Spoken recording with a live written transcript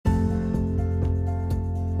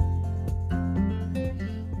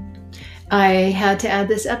I had to add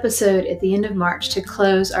this episode at the end of March to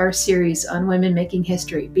close our series on women making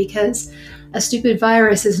history because a stupid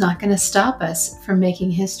virus is not going to stop us from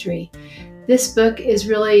making history. This book is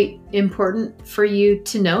really important for you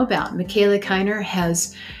to know about. Michaela Kiner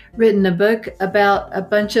has written a book about a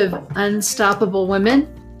bunch of unstoppable women.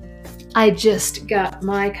 I just got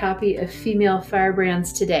my copy of Female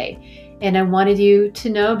Firebrands today, and I wanted you to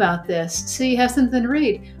know about this so you have something to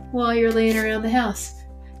read while you're laying around the house.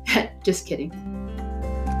 Just kidding.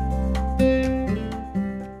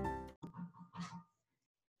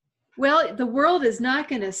 Well, the world is not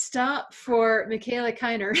going to stop for Michaela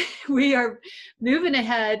Kiner. We are moving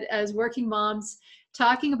ahead as working moms,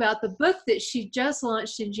 talking about the book that she just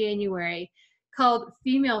launched in January called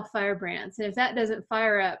Female Firebrands. And if that doesn't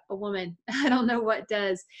fire up a woman, I don't know what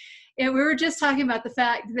does. And we were just talking about the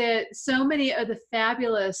fact that so many of the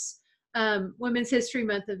fabulous Women's History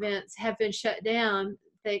Month events have been shut down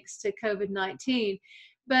thanks to COVID-19.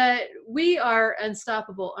 But we are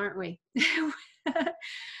unstoppable, aren't we?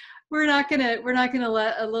 We're not gonna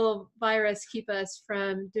let a little virus keep us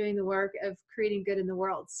from doing the work of creating good in the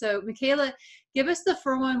world. So Michaela, give us the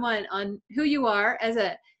 411 on who you are as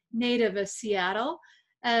a native of Seattle.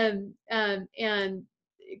 And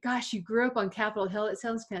gosh, you grew up on Capitol Hill. It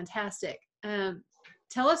sounds fantastic.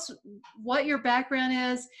 Tell us what your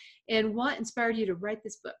background is and what inspired you to write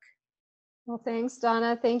this book. Well, thanks,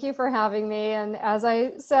 Donna. Thank you for having me. And as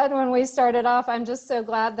I said when we started off, I'm just so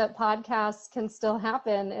glad that podcasts can still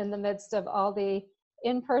happen in the midst of all the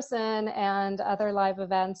in-person and other live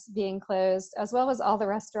events being closed, as well as all the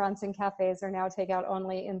restaurants and cafes are now takeout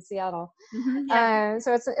only in Seattle. Yeah.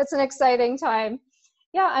 So it's an exciting time.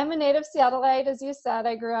 Yeah, I'm a native Seattleite, as you said.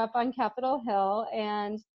 I grew up on Capitol Hill,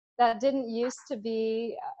 and that didn't used to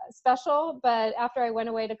be special, but after I went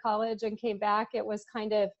away to college and came back, it was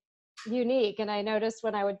kind of unique. And I noticed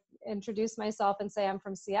when I would introduce myself and say I'm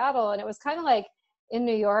from Seattle, and it was kind of like in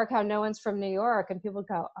New York, how no one's from New York, and people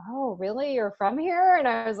go, "Oh, really? You're from here?" And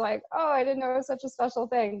I was like, "Oh, I didn't know it was such a special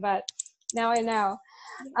thing, but now I know."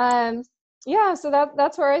 Yeah, so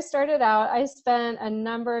that's where I started out. I spent a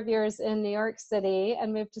number of years in New York City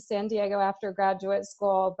and moved to San Diego after graduate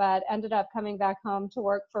school, but ended up coming back home to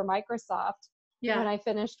work for Microsoft when I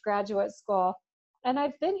finished graduate school. And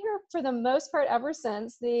I've been here for the most part ever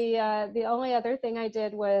since. The only other thing I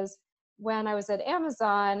did was when I was at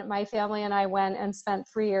Amazon, my family and I went and spent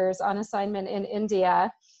 3 years on assignment in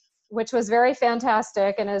India, which was very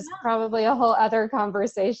fantastic and is probably a whole other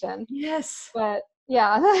conversation. Yes. But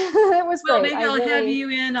yeah, it was Well, great. maybe I'll have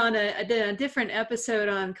you in on a different episode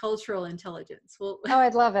on cultural intelligence. Well, Oh,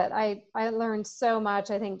 I'd love it. I learned so much.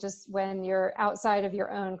 I think just when you're outside of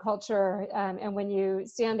your own culture, and when you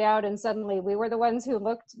stand out and suddenly we were the ones who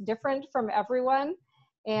looked different from everyone.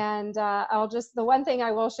 And the one thing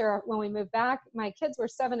I will share, when we moved back, my kids were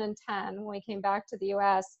 7 and 10 when we came back to the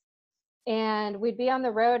US, and we'd be on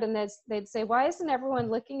the road and they'd say, "Why isn't everyone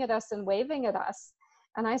looking at us and waving at us?"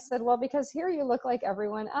 And I said, "Well, because here you look like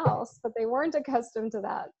everyone else," but they weren't accustomed to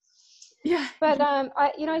that. yeah. But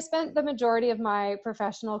I spent the majority of my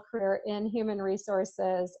professional career in human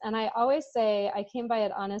resources, and I always say I came by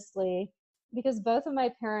it honestly because both of my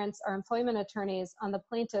parents are employment attorneys on the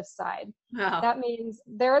plaintiff side. Wow. That means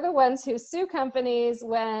they're the ones who sue companies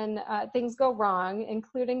when things go wrong,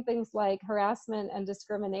 including things like harassment and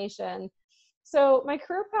discrimination. So my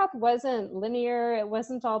career path wasn't linear; it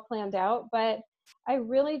wasn't all planned out, but I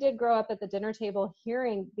really did grow up at the dinner table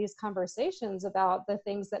hearing these conversations about the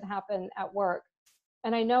things that happen at work.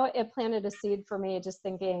 And I know it planted a seed for me, just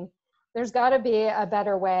thinking there's got to be a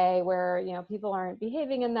better way where, people aren't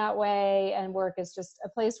behaving in that way and work is just a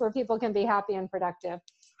place where people can be happy and productive.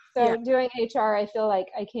 So doing HR, I feel like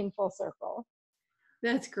I came full circle.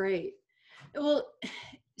 That's great. Well,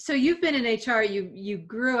 so you've been in HR, you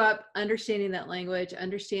grew up understanding that language,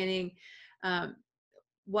 understanding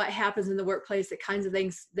what happens in the workplace, the kinds of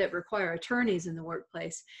things that require attorneys in the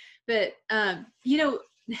workplace. But I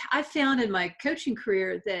found in my coaching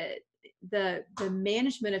career that the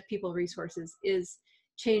management of people resources is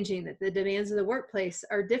changing, that the demands of the workplace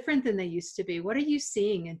are different than they used to be. What are you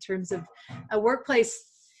seeing in terms of a workforce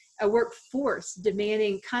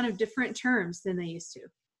demanding kind of different terms than they used to?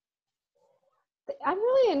 I'm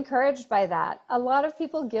really encouraged by that. A lot of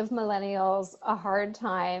people give millennials a hard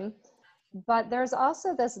time, but there's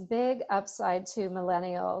also this big upside to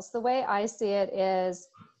millennials. The way I see it is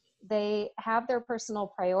they have their personal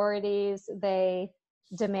priorities, they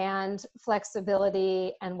demand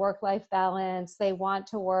flexibility and work-life balance, they want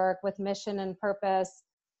to work with mission and purpose.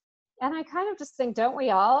 And I kind of just think, don't we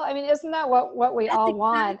all? I mean, isn't that what we That's all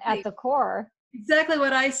want exactly. at the core? exactly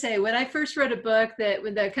what I say. When I first wrote a book, that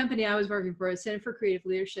when the company I was working for, Center for Creative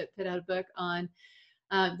Leadership, put out a book on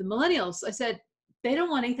the millennials, I said, they don't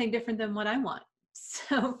want anything different than what I want.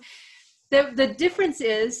 So the difference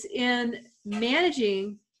is in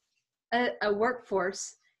managing a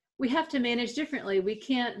workforce. We have to manage differently. We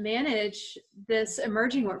can't manage this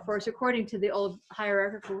emerging workforce according to the old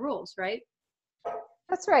hierarchical rules, right?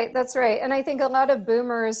 That's right. That's right. And I think a lot of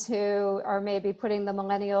boomers who are maybe putting the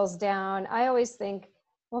millennials down, I always think,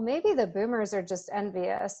 well, maybe the boomers are just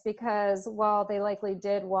envious because while they likely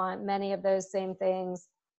did want many of those same things,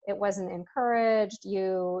 it wasn't encouraged.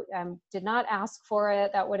 You did not ask for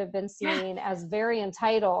it. That would have been Yeah. seen as very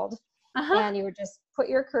entitled. Uh-huh. And you would just put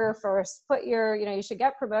your career first, put your, you should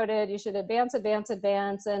get promoted, you should advance, advance,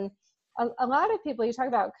 advance. And a lot of people, you talk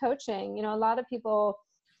about coaching, a lot of people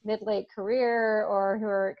mid-late career or who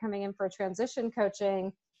are coming in for transition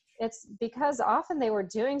coaching, it's because often they were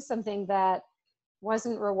doing something that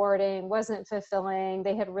wasn't rewarding, wasn't fulfilling.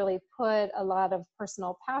 They had really put a lot of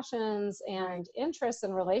personal passions Right. and interests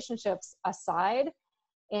and relationships aside.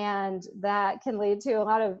 And that can lead to a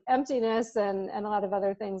lot of emptiness and a lot of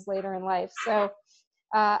other things later in life. So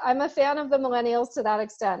I'm a fan of the millennials to that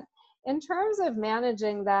extent. In terms of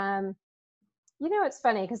managing them, it's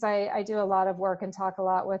funny because I do a lot of work and talk a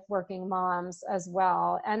lot with working moms as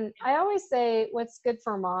well. And I always say what's good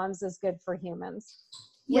for moms is good for humans,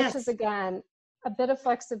 which is, Yes. again, a bit of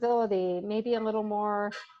flexibility, maybe a little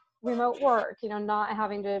more remote work, not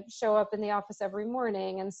having to show up in the office every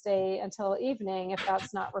morning and stay until evening if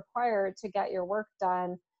that's not required to get your work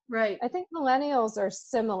done. Right. I think millennials are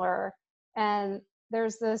similar, and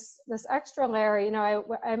there's this extra layer.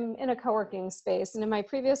 I'm in a co-working space, and in my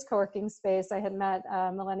previous co-working space, I had met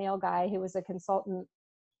a millennial guy who was a consultant,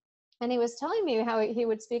 and he was telling me how he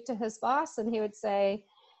would speak to his boss, and he would say,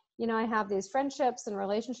 I have these friendships and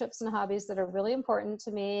relationships and hobbies that are really important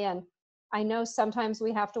to me, and I know sometimes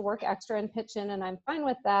we have to work extra and pitch in, and I'm fine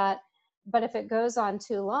with that. But if it goes on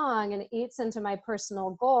too long and eats into my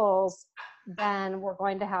personal goals, then we're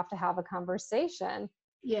going to have a conversation.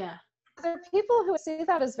 Yeah. There are people who see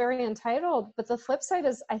that as very entitled, but the flip side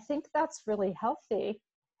is I think that's really healthy.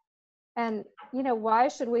 And, why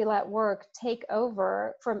should we let work take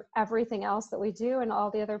over from everything else that we do and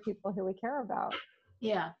all the other people who we care about?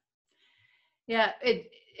 Yeah. Yeah.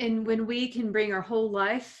 And when we can bring our whole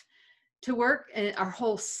life to work and our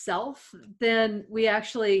whole self, then we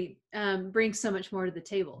actually bring so much more to the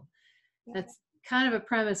table. Yeah. That's kind of a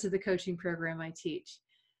premise of the coaching program I teach.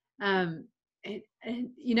 And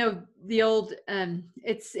the old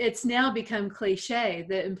it's now become cliche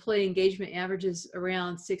that employee engagement averages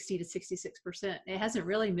around 60 to 66%. It hasn't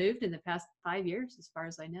really moved in the past 5 years as far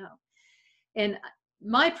as I know. And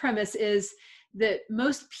my premise is that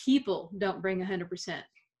most people don't bring 100%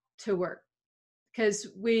 to work because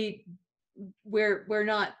we're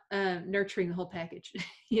not nurturing the whole package.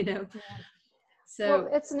 you know Yeah. Well, so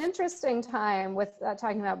it's an interesting time with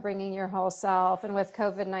talking about bringing your whole self, and with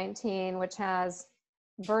COVID-19, which has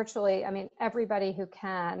virtually, everybody who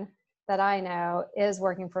can that I know is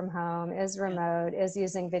working from home, is yeah. remote, is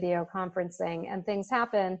using video conferencing, and things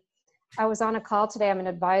happen. I was on a call today. I'm an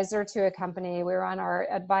advisor to a company. We were on our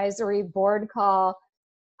advisory board call.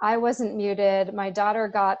 I wasn't muted. My daughter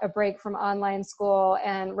got a break from online school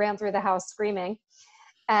and ran through the house screaming.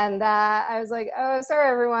 And I was like, oh, sorry,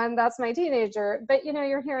 everyone, that's my teenager. But,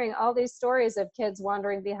 you're hearing all these stories of kids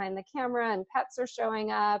wandering behind the camera and pets are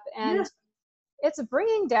showing up. Yeah. And it's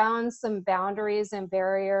bringing down some boundaries and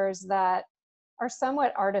barriers that are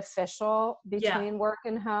somewhat artificial Yeah. between work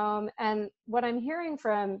and home. And what I'm hearing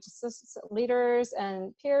from just leaders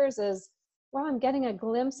and peers is, wow, I'm getting a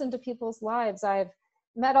glimpse into people's lives. I've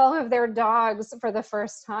met all of their dogs for the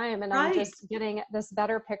first time, and I'm Right. just getting this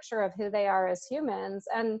better picture of who they are as humans.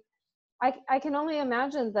 And I can only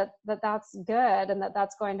imagine that's good, and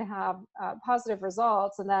that's going to have positive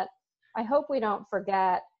results, and that I hope we don't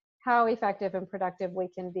forget how effective and productive we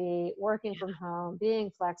can be working from home,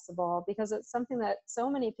 being flexible, because it's something that so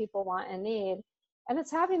many people want and need. And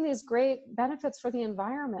it's having these great benefits for the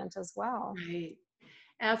environment as well. Right.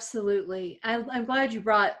 Absolutely. I'm glad you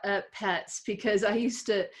brought up pets because I used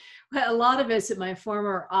to, well, a lot of us at my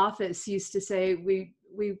former office used to say we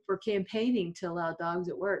were campaigning to allow dogs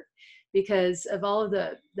at work because of all of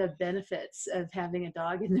the benefits of having a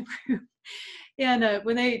dog in the room. And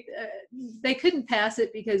when they couldn't pass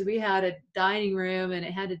it because we had a dining room and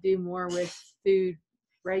it had to do more with food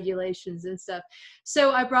regulations and stuff.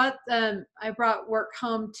 So I brought work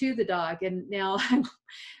home to the dog, and now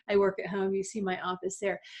I work at home. You see my office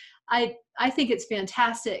there. I think it's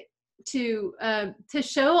fantastic to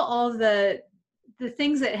show all the the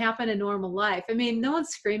things that happen in normal life. I mean, no one's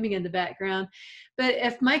screaming in the background, but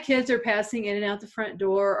if my kids are passing in and out the front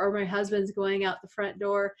door, or my husband's going out the front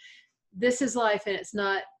door, this is life, and it's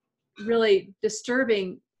not really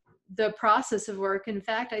disturbing the process of work. In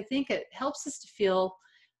fact, I think it helps us to feel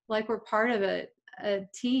like we're part of a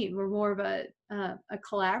team. We're more of a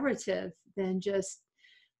collaborative than just,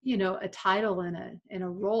 a title and a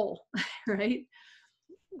role, right?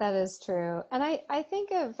 That is true. And I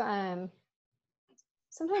think of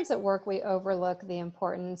sometimes at work we overlook the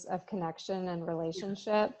importance of connection and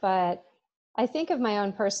relationship, but I think of my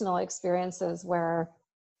own personal experiences where,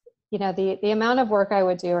 the amount of work I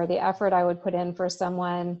would do or the effort I would put in for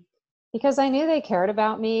someone because I knew they cared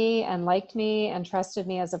about me and liked me and trusted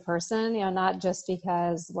me as a person, not just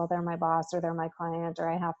because, well, they're my boss or they're my client or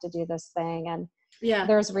I have to do this thing. And Yeah.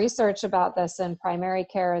 there's research about this in primary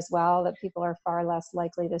care as well, that people are far less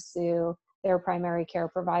likely to sue their primary care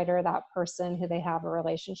provider, that person who they have a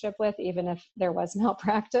relationship with, even if there was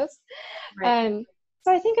malpractice. Right.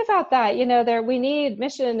 So I think about that, we need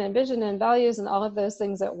mission and vision and values and all of those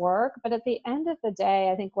things at work. But at the end of the day,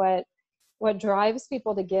 I think what drives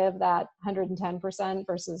people to give that 110%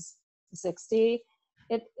 versus 60,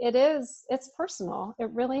 it's personal. It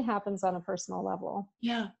really happens on a personal level.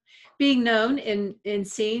 Yeah. Being known and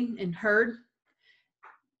seen and heard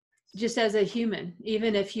just as a human,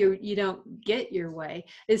 even if you don't get your way.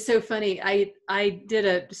 It's so funny. I did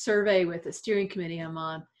a survey with the steering committee I'm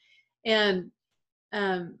on, and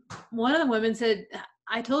one of the women said,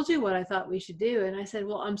 I told you what I thought we should do. And I said,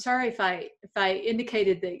 well, I'm sorry if I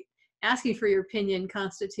indicated that asking for your opinion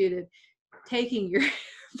constituted taking your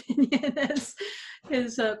opinion as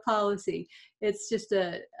a policy. It's just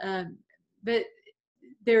but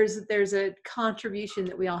there's a contribution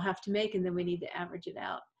that we all have to make, and then we need to average it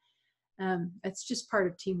out. It's just part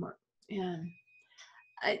of teamwork. And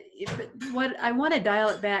what I want to dial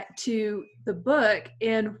it back to the book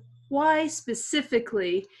and why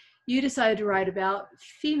specifically you decided to write about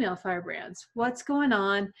female firebrands. What's going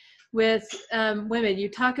on with women? You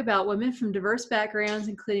talk about women from diverse backgrounds,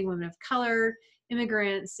 including women of color,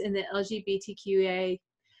 immigrants, and the LGBTQA.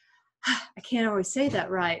 I can't always say that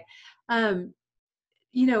right.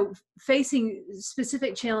 Facing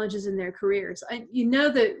specific challenges in their careers.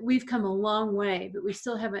 That we've come a long way, but we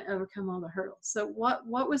still haven't overcome all the hurdles. So what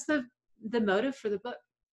was the motive for the book?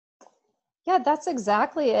 Yeah, that's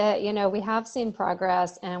exactly it. We have seen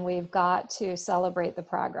progress, and we've got to celebrate the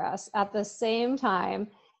progress. At the same time,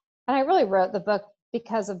 and I really wrote the book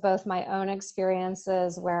because of both my own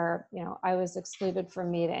experiences where, I was excluded from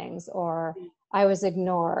meetings, or I was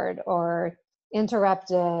ignored or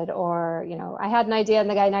interrupted, or, I had an idea and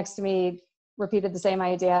the guy next to me repeated the same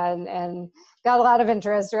idea and got a lot of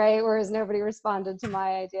interest, right? Whereas nobody responded to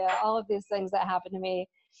my idea. All of these things that happened to me.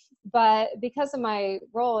 But because of my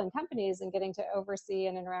role in companies and getting to oversee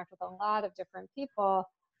and interact with a lot of different people,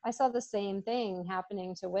 I saw the same thing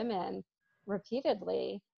happening to women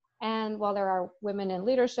repeatedly. And while there are women in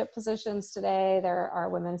leadership positions today, there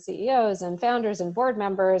are women CEOs and founders and board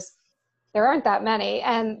members, there aren't that many.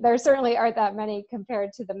 And there certainly aren't that many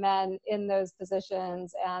compared to the men in those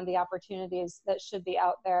positions and the opportunities that should be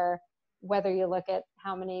out there, whether you look at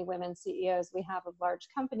how many women CEOs we have of large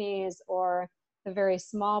companies, or the very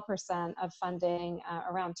small percent of funding,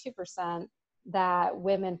 around 2%, that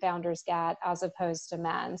women founders get as opposed to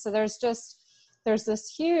men. So there's this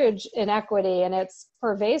huge inequity, and it's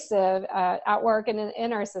pervasive at work and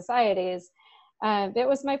in our societies. It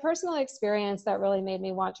was my personal experience that really made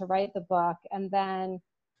me want to write the book. And then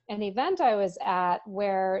an event I was at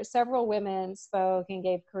where several women spoke and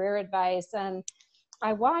gave career advice, and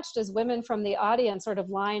I watched as women from the audience sort of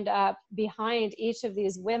lined up behind each of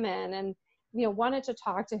these women and wanted to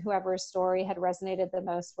talk to whoever's story had resonated the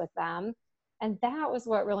most with them. And that was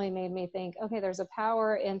what really made me think, okay, there's a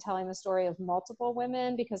power in telling the story of multiple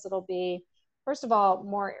women, because it'll be, first of all,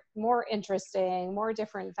 more interesting, more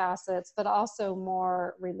different facets, but also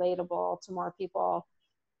more relatable to more people.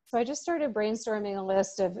 So I just started brainstorming a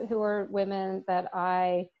list of who are women that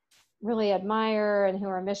I really admire and who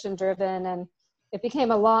are mission driven. And it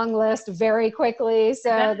became a long list very quickly.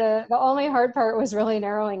 So the only hard part was really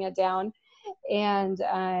narrowing it down. And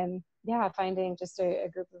finding just a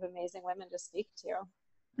group of amazing women to speak to.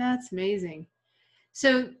 That's amazing.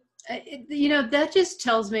 So, that just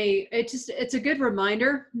tells me, it's a good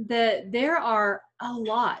reminder that there are a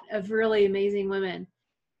lot of really amazing women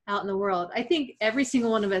out in the world. I think every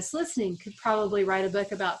single one of us listening could probably write a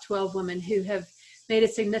book about 12 women who have made a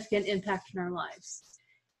significant impact in our lives.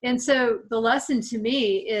 And so the lesson to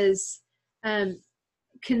me is,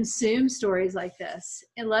 consume stories like this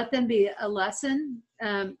and let them be a lesson,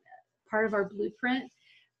 part of our blueprint,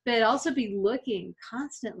 but also be looking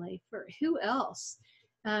constantly for who else,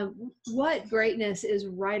 what greatness is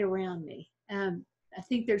right around me. I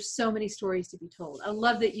think there's so many stories to be told. I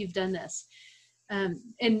love that you've done this.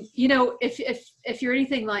 And you know, if you're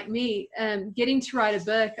anything like me, getting to write a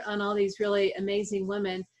book on all these really amazing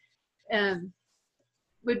women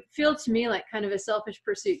would feel to me like kind of a selfish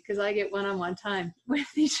pursuit, because I get one-on-one time with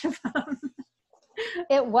each of them.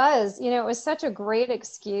 It was, it was such a great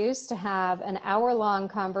excuse to have an hour-long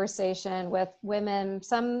conversation with women,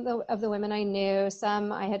 some of the women I knew,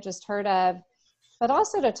 some I had just heard of, but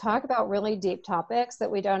also to talk about really deep topics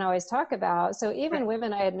that we don't always talk about. So even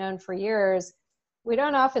women I had known for years, we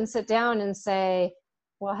don't often sit down and say,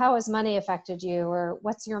 well, how has money affected you? Or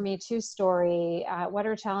what's your Me Too story? What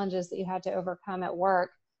are challenges that you had to overcome at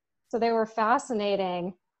work? So they were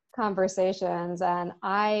fascinating conversations, and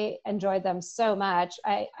I enjoyed them so much.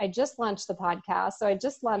 I just launched the podcast. So I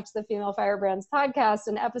just launched the Female Firebrands podcast,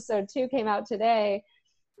 and episode 2 came out today,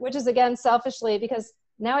 which is, again, selfishly because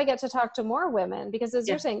now I get to talk to more women, because as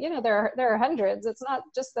you're saying, there are hundreds. It's not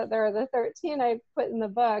just that there are the 13 I put in the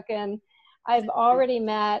book. And I'm already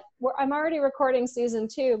recording season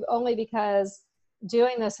 2 only because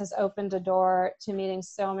doing this has opened a door to meeting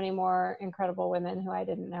so many more incredible women who I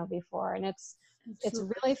didn't know before. And it's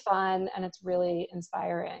really fun, and it's really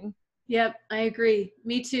inspiring. Yep, I agree.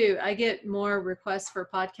 Me too. I get more requests for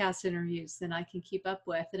podcast interviews than I can keep up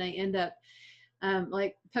with. And I end up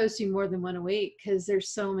like posting more than one a week because there's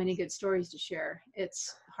so many good stories to share.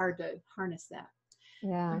 It's hard to harness that.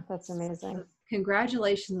 Yeah, that's amazing. So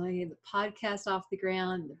congratulations on getting the podcast off the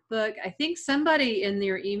ground, the book. I think somebody in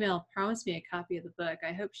your email promised me a copy of the book.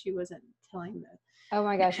 I hope she wasn't telling them. Oh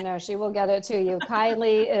my gosh, no, she will get it to you.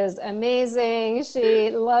 Kylie is amazing. She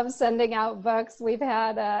loves sending out books. We've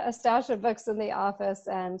had a stash of books in the office,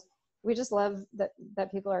 and we just love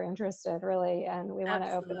that people are interested, really, and we want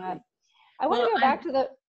to open up. I want to go back to the...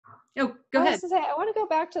 Oh, go ahead. I want to go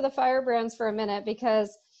back to the firebrands for a minute,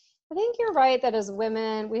 because I think you're right that as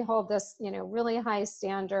women, we hold this, really high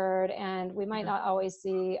standard, and we might not always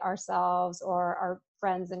see ourselves or our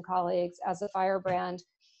friends and colleagues as a firebrand.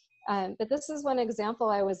 But this is one example.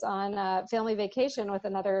 I was on a family vacation with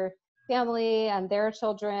another family and their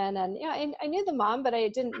children. And I knew the mom, but I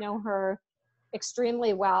didn't know her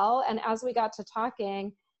extremely well. And as we got to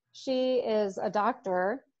talking, she is a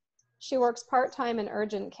doctor. She works part-time in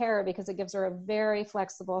urgent care because it gives her a very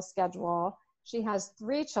flexible schedule. She has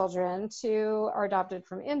 3 children. 2 are adopted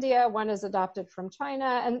from India. 1 is adopted from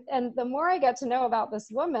China. And the more I get to know about this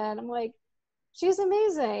woman, I'm like, she's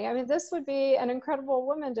amazing. I mean, this would be an incredible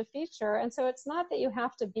woman to feature. And so it's not that you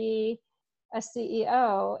have to be a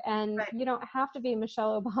CEO, and you don't have to be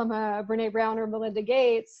Michelle Obama, Brene Brown, or Melinda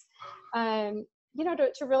Gates, to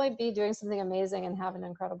really be doing something amazing and have an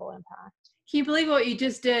incredible impact. Can you believe what you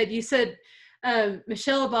just did? You said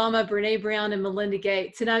Michelle Obama, Brene Brown, and Melinda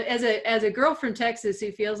Gates. And as a girl from Texas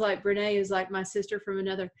who feels like Brene is like my sister from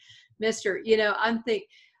another mister, I'm thinking,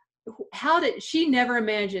 how did she never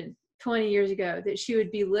imagine 20 years ago that she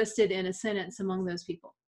would be listed in a sentence among those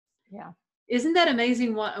people? Yeah. Isn't that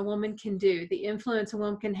amazing what a woman can do, the influence a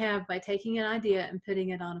woman can have by taking an idea and putting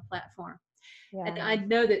it on a platform? Yeah. And I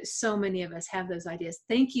know that so many of us have those ideas.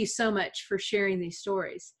 Thank you so much for sharing these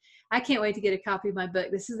stories. I can't wait to get a copy of my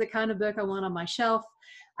book. This is the kind of book I want on my shelf.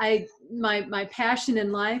 My passion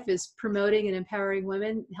in life is promoting and empowering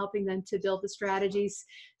women, helping them to build the strategies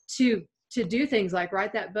to do things like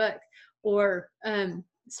write that book or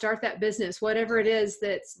start that business, whatever it is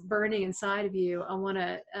that's burning inside of you. I want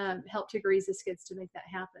to help to grease the skids to make that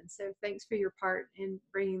happen. So thanks for your part in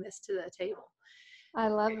bringing this to the table. I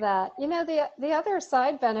love that. The other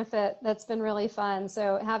side benefit that's been really fun,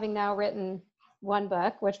 so having now written 1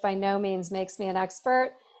 book, which by no means makes me an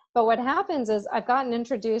expert, but what happens is I've gotten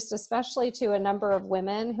introduced especially to a number of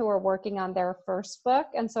women who are working on their first book.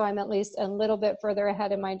 And so I'm at least a little bit further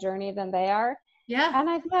ahead in my journey than they are. Yeah. And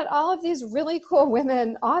I've met all of these really cool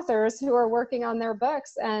women authors who are working on their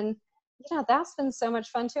books. And, that's been so much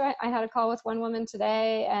fun too. I had a call with one woman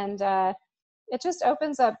today, and it just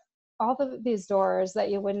opens up all of these doors that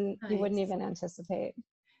you wouldn't even anticipate.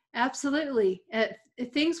 Absolutely.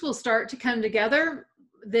 Things will start to come together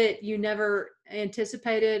that you never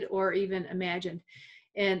anticipated or even imagined.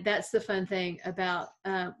 And that's the fun thing about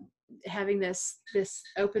having this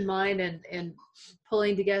open mind and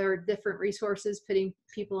pulling together different resources, putting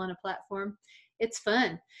people on a platform. It's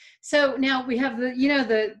fun. So now we have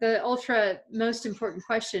the ultra most important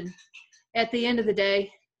question at the end of the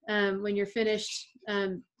day, when you're finished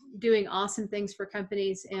doing awesome things for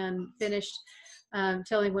companies and finished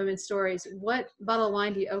telling women's stories. What bottle of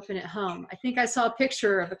wine do you open at home? I think I saw a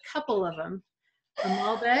picture of a couple of them. A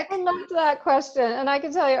Malbec? I loved that question. And I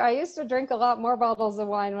can tell you, I used to drink a lot more bottles of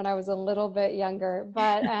wine when I was a little bit younger.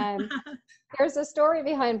 But there's a story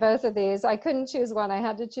behind both of these. I couldn't choose one. I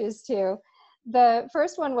had to choose two. The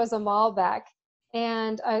first one was a Malbec.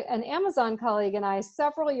 And an Amazon colleague and I,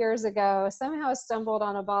 several years ago, somehow stumbled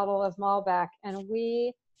on a bottle of Malbec, and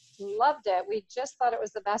we loved it. We just thought it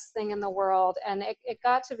was the best thing in the world. And it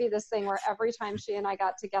got to be this thing where every time she and I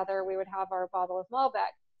got together, we would have our bottle of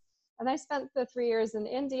Malbec. And I spent the 3 years in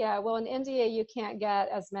India. Well, in India, you can't get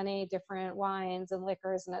as many different wines and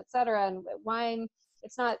liquors and et cetera. And wine,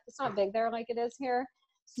 it's not big there like it is here.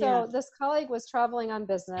 So this colleague was traveling on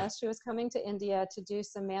business. She was coming to India to do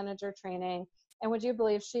some manager training. And would you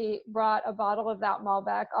believe she brought a bottle of that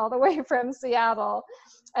Malbec all the way from Seattle,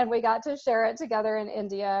 and we got to share it together in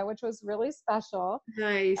India, which was really special.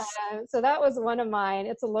 Nice. So that was one of mine.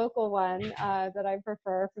 It's a local one that I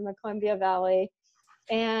prefer from the Columbia Valley.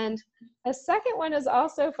 And a second one is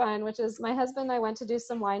also fun, which is my husband and I went to do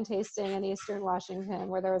some wine tasting in Eastern Washington,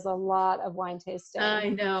 where there was a lot of wine tasting. I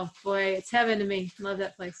know, boy, it's heaven to me. Love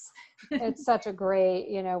that place. It's such a great,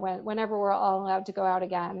 whenever we're all allowed to go out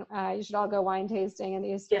again, you should all go wine tasting in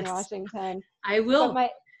Eastern Washington. I will.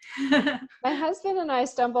 But my husband and I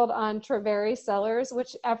stumbled on Trevery Cellars,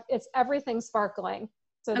 which it's everything sparkling.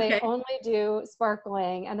 So they only do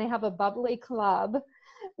sparkling, and they have a bubbly club.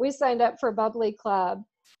 We signed up for Bubbly Club,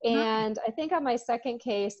 and I think on my second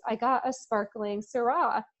case, I got a sparkling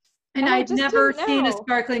Syrah. And I've never seen a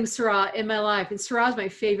sparkling Syrah in my life. And Syrah is my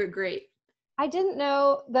favorite grape. I didn't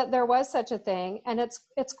know that there was such a thing, and it's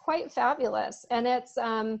quite fabulous. And it's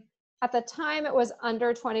at the time it was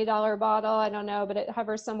under $20 bottle. I don't know, but it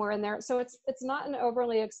hovers somewhere in there. So it's not an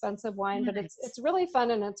overly expensive wine, but it's really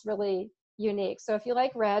fun and it's really unique. So if you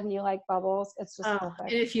like red and you like bubbles, it's just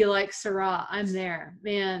perfect. And if you like Syrah, I'm there,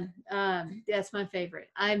 man. That's my favorite.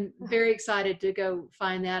 I'm very excited to go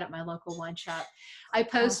find that at my local wine shop. I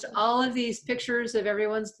post all of these pictures of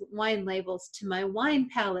everyone's wine labels to my wine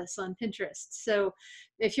palace on Pinterest. So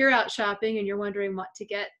if you're out shopping and you're wondering what to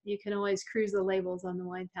get, you can always cruise the labels on the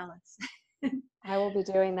wine palace. I will be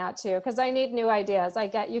doing that too, because I need new ideas.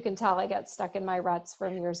 You can tell I get stuck in my ruts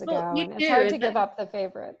from years ago, and it's hard to give up the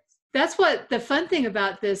favorites. That's what the fun thing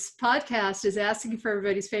about this podcast is, asking for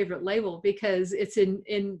everybody's favorite label, because it's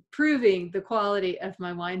improving the quality of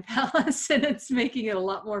my wine palace, and it's making it a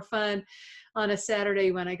lot more fun on a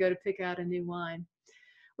Saturday when I go to pick out a new wine.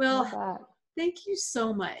 Well, thank you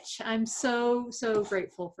so much. I'm so, so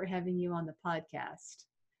grateful for having you on the podcast.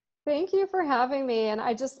 Thank you for having me. And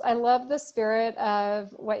I love the spirit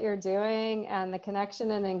of what you're doing and the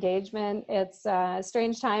connection and engagement. It's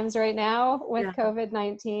strange times right now with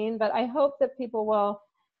COVID-19, but I hope that people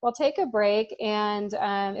will take a break. And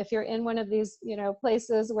if you're in one of these,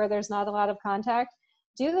 places where there's not a lot of contact,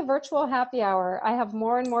 do the virtual happy hour. I have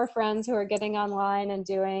more and more friends who are getting online and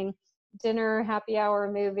doing dinner, happy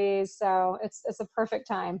hour, movies. So it's a perfect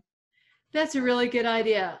time. That's a really good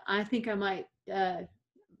idea. I think I might,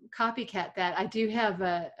 copycat that. I do have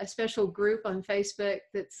a special group on Facebook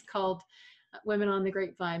that's called Women on the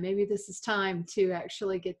Grapevine. Maybe this is time to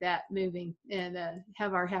actually get that moving and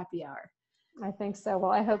have our happy hour. I think so.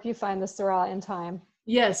 Well, I hope you find the Syrah in time.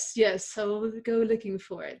 Yes. So we'll go looking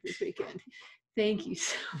for it this weekend. Thank you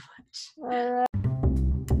so much. All right.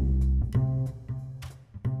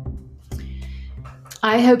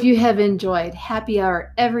 I hope you have enjoyed Happy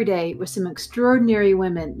Hour every day with some extraordinary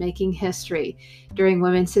women making history during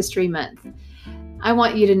Women's History Month. I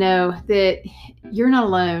want you to know that you're not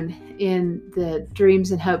alone in the dreams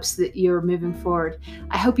and hopes that you're moving forward.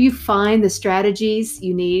 I hope you find the strategies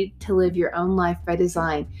you need to live your own life by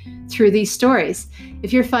design through these stories.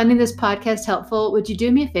 If you're finding this podcast helpful, would you do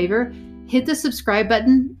me a favor? Hit the subscribe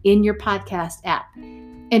button in your podcast app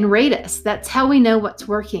and rate us. That's how we know what's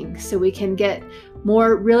working, so we can get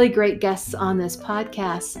more really great guests on this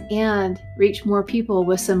podcast and reach more people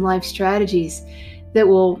with some life strategies that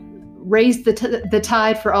will raise the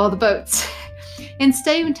tide for all the boats. And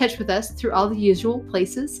stay in touch with us through all the usual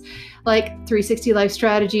places like 360 Life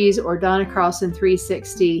Strategies or Donna Carlson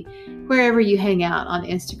 360, wherever you hang out on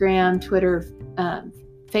Instagram, Twitter,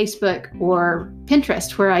 Facebook, or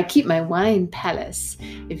Pinterest, where I keep my wine palace.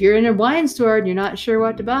 If you're in a wine store and you're not sure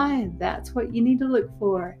what to buy, that's what you need to look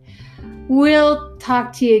for. We'll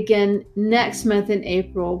talk to you again next month in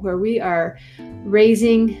April, where we are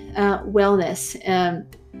raising wellness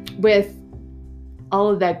with all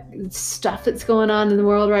of that stuff that's going on in the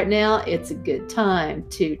world right now. It's a good time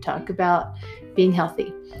to talk about being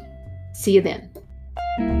healthy. See you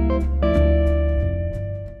then.